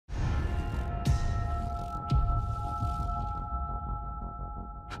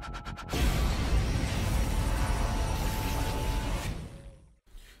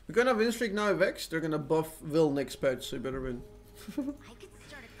We're gonna win streak now, Vex. They're gonna buff Will next patch, so you better win. I could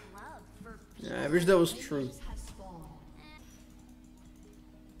start a club for Yeah, I wish that was true.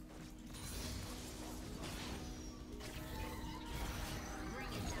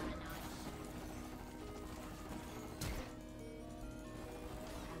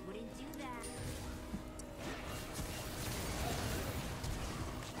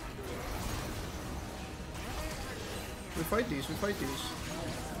 We fight these, we fight these.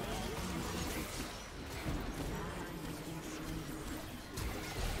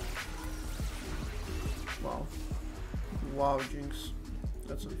 Wow. Wow, Jinx.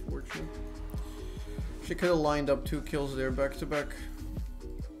 That's unfortunate. She could have lined up 2 kills there back to back.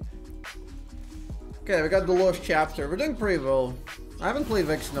 Okay, we got the lost chapter. We're doing pretty well. I haven't played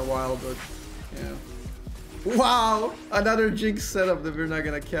Vex in a while, but yeah. Wow! Another Jinx setup that we're not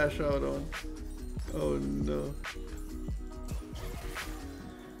gonna cash out on. Oh no.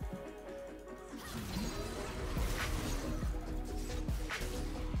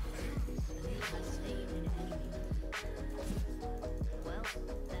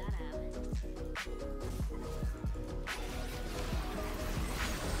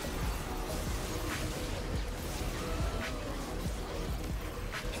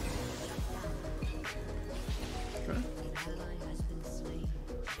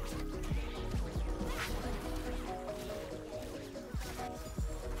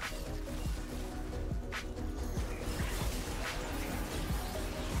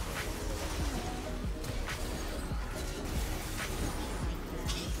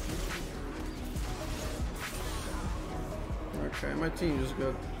 Okay, my team just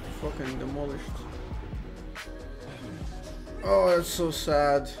got fucking demolished. Oh, that's so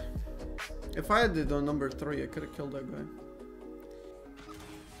sad. If I had it on number 3, I could have killed that guy.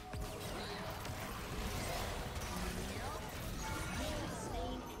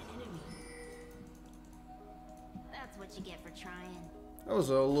 That's what you get for trying. That was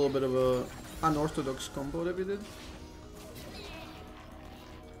a little bit of a unorthodox combo that we did.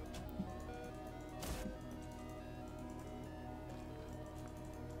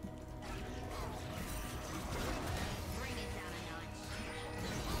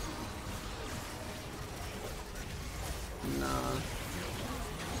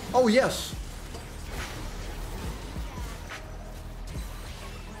 Oh yes.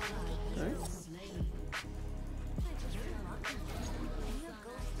 Okay.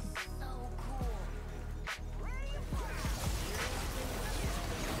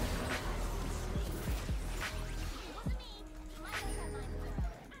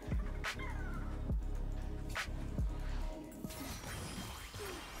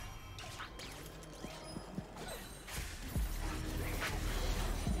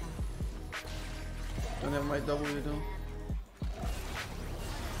 Don't have my W though.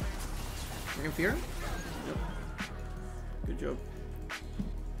 You can fear him? Yep. Good job.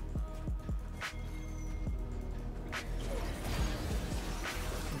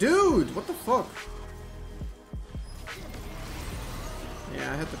 Dude, what the fuck?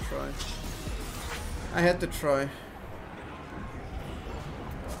 Yeah, I had to try. I had to try.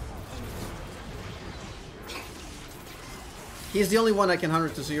 He's the only one I can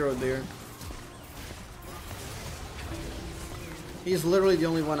 100 to 0 there. He's literally the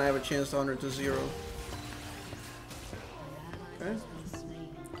only one I have a chance to 100 to 0. Okay.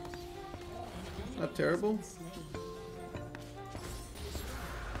 Not terrible.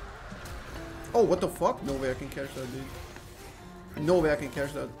 Oh, what the fuck? No way I can catch that, dude. No way I can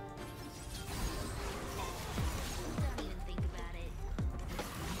catch that.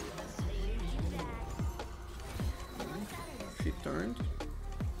 She turned.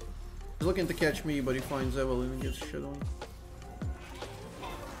 He's looking to catch me, but he finds Evelyn and gets shit on.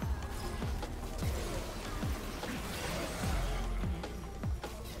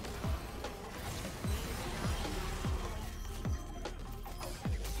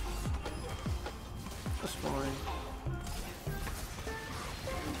 That's fine.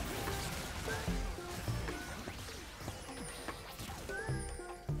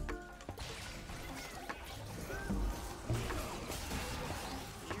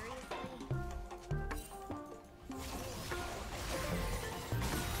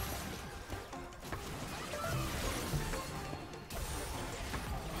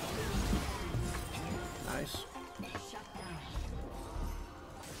 Nice.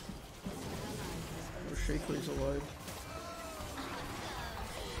 Oh, Shaco is alive.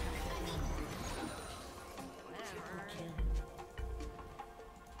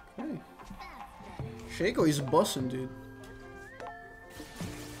 Okay. Shaco is bussin', dude.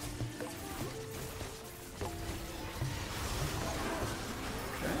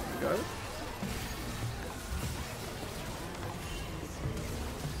 Okay.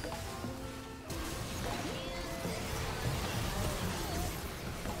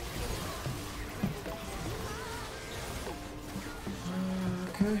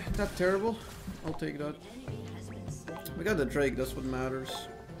 Okay, not terrible. I'll take that. We got the Drake, that's what matters.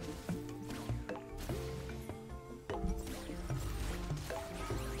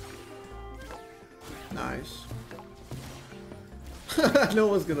 Nice. No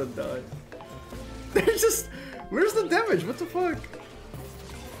one's gonna die. They're just... Where's the damage? What the fuck?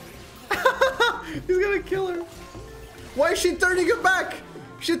 He's gonna kill her. Why is she turning her back?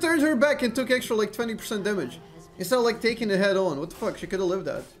 She turned her back and took extra like 20% damage. Instead of like taking it head on. What the fuck? She could have lived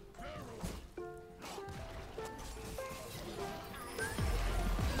that.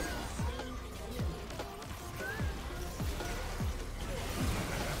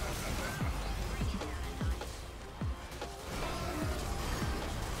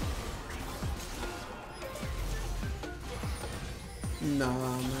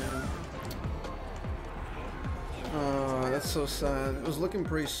 Nah, man. Oh, that's so sad. It was looking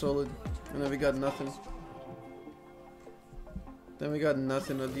pretty solid, and then we got nothing. Then we got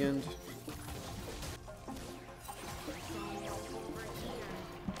nothing at the end.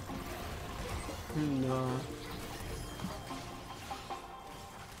 Nah.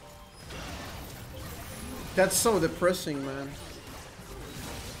 That's so depressing, man.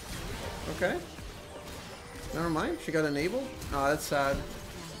 Okay. Never mind, she got enabled? Oh, that's sad.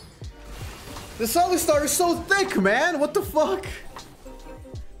 The Solid Star is so thick, man! What the fuck?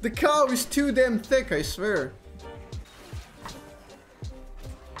 The cow is too damn thick, I swear.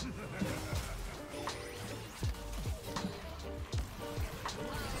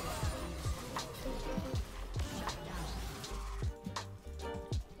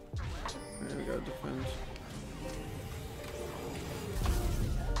 Yeah, we gotta defend.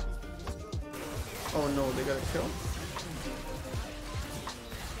 Oh no, they got a kill?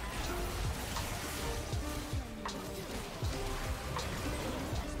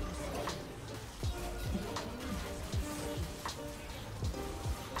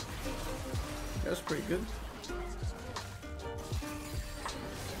 That's pretty good.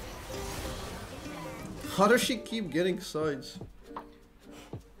 How does she keep getting sides?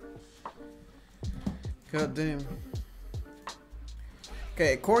 God damn.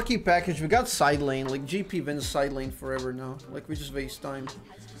 Okay, Corky package. We got side lane. Like GP wins side lane forever now. Like we just waste time.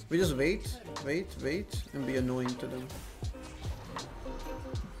 We just wait, and be annoying to them.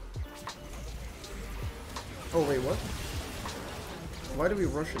 Oh wait, what? Why do we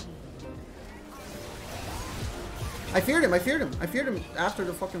rush it? I feared him, I feared him, I feared him after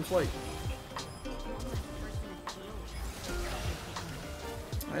the fucking flight.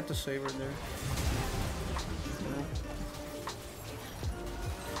 I had to save her there. Yeah.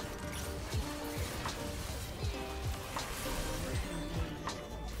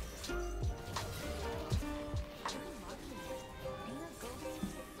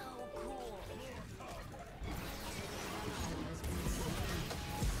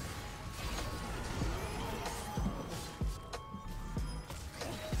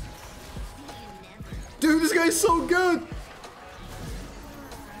 Dude, this guy's so good!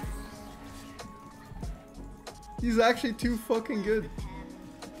 He's actually too fucking good.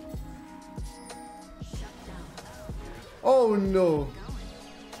 Oh no.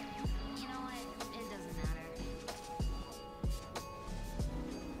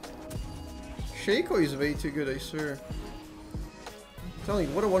 Shaco is way too good, I swear. I'm telling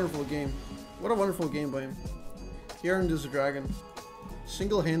you, what a wonderful game. What a wonderful game by him. He earned this dragon.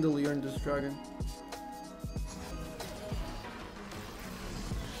 Single-handedly earned this dragon.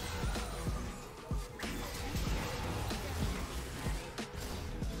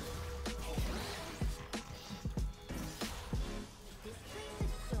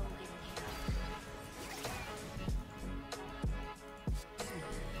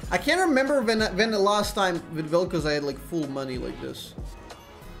 I can't remember when the last time with vel'koz I had like full money like this.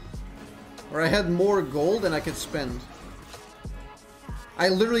 Or I had more gold than I could spend. I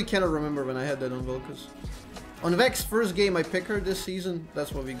literally cannot remember when I had that on vel'koz. On Vex, first game I pick her this season,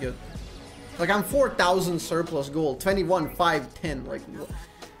 that's what we get. Like I'm 4,000 surplus gold, 21, 5, 10. Like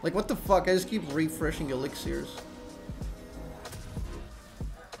what the fuck? I just keep refreshing elixirs.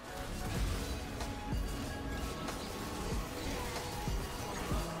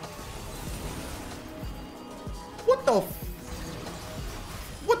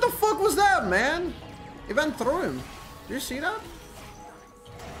 What the fuck was that, man? It went through him. Did you see that?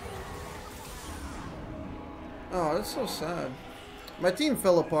 Oh, that's so sad. My team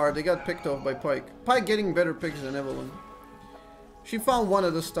fell apart. They got picked off by Pyke. Pyke getting better picks than Evelyn. She found one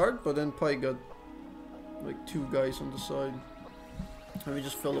at the start, but then Pyke got like 2 guys on the side. And we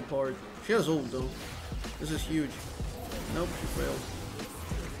just fell apart. She has ult though. This is huge. Nope, she failed.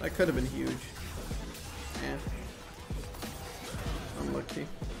 That could have been huge. Eh. Unlucky.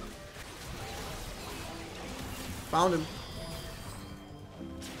 Found him.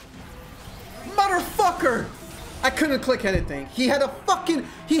 Motherfucker! I couldn't click anything. He had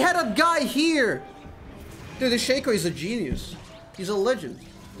a guy here. Dude, the Shaco is a genius. He's a legend.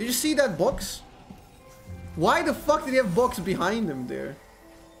 Did you see that box? Why the fuck did he have box behind him there?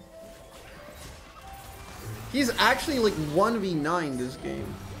 He's actually like 1v9 this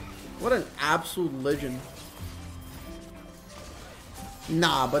game. What an absolute legend.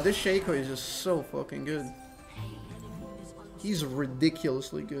 Nah, but this Shaco is just so fucking good. He's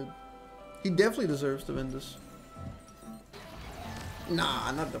ridiculously good. He definitely deserves to win this.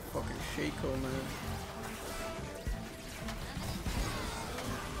 Nah, not the fucking Shaco, man.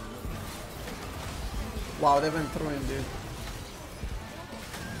 Wow, they went through him, dude.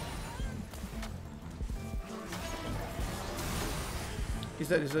 He's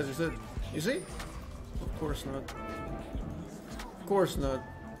dead, he's dead, he's dead. Is he? Of course not. Of course not.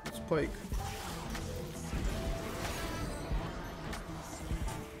 It's Pike.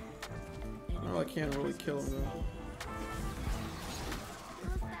 Oh, I can't really kill him though.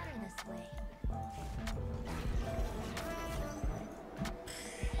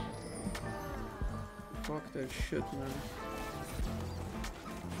 Fuck that shit, man.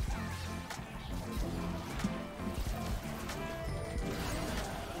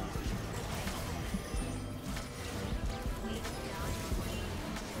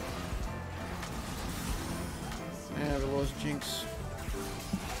 Yeah, there was Jinx.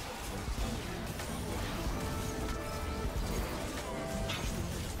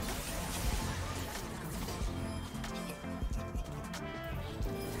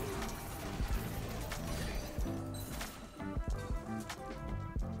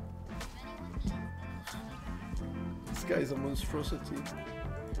 This guy's a monstrosity.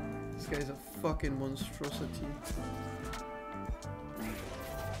 This guy's a fucking monstrosity.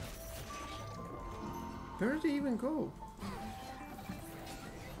 Where did he even go?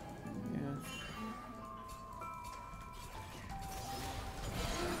 Yeah.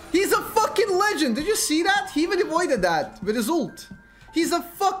 He's a fucking legend! Did you see that? He even avoided that with his ult. He's a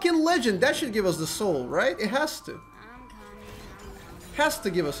fucking legend. That should give us the soul, right? It has to. Has to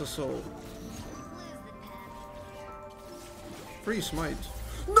give us a soul. Free smite.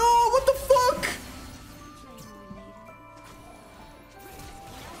 No! What the fuck?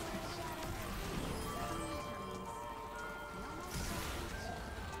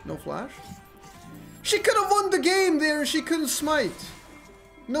 No flash? She could have won the game there. She couldn't smite.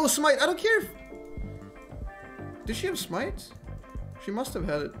 No smite. I don't care if... Did she have smite? She must have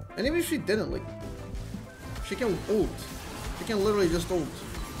had it. And even if she didn't, like... She can ult. She can literally just ult.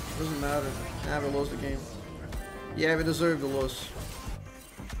 Doesn't matter. Nah, we lost the game. Yeah, we deserve the loss.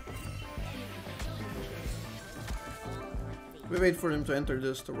 We wait for them to enter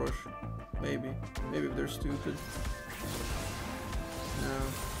this to rush. Maybe. Maybe if they're stupid. No.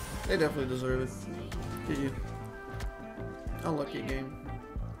 They definitely deserve it. GG. Unlucky game.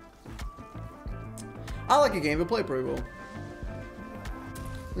 Unlucky game, we played pretty well.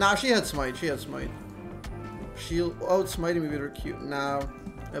 Nah, she had smite, she had smite. She'll outsmiting me with her Q. Nah,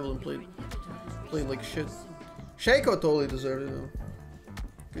 Evelyn played like shit. Shaco totally deserved it though.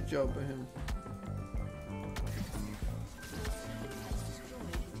 Good job by him.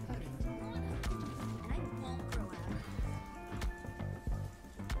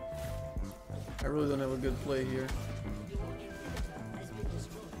 I really don't have a good play here.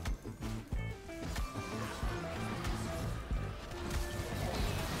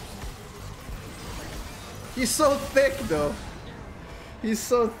 He's so thick though. He's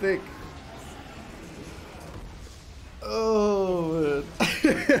so thick. Oh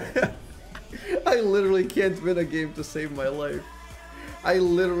man. I literally can't win a game to save my life. I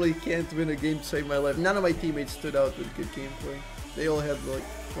literally can't win a game to save my life. None of my teammates stood out with good gameplay. They all had like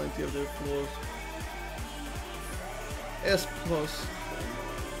plenty of their flaws. S+.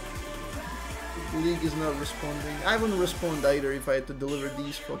 League is not responding. I wouldn't respond either if I had to deliver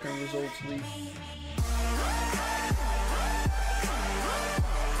these fucking results, League.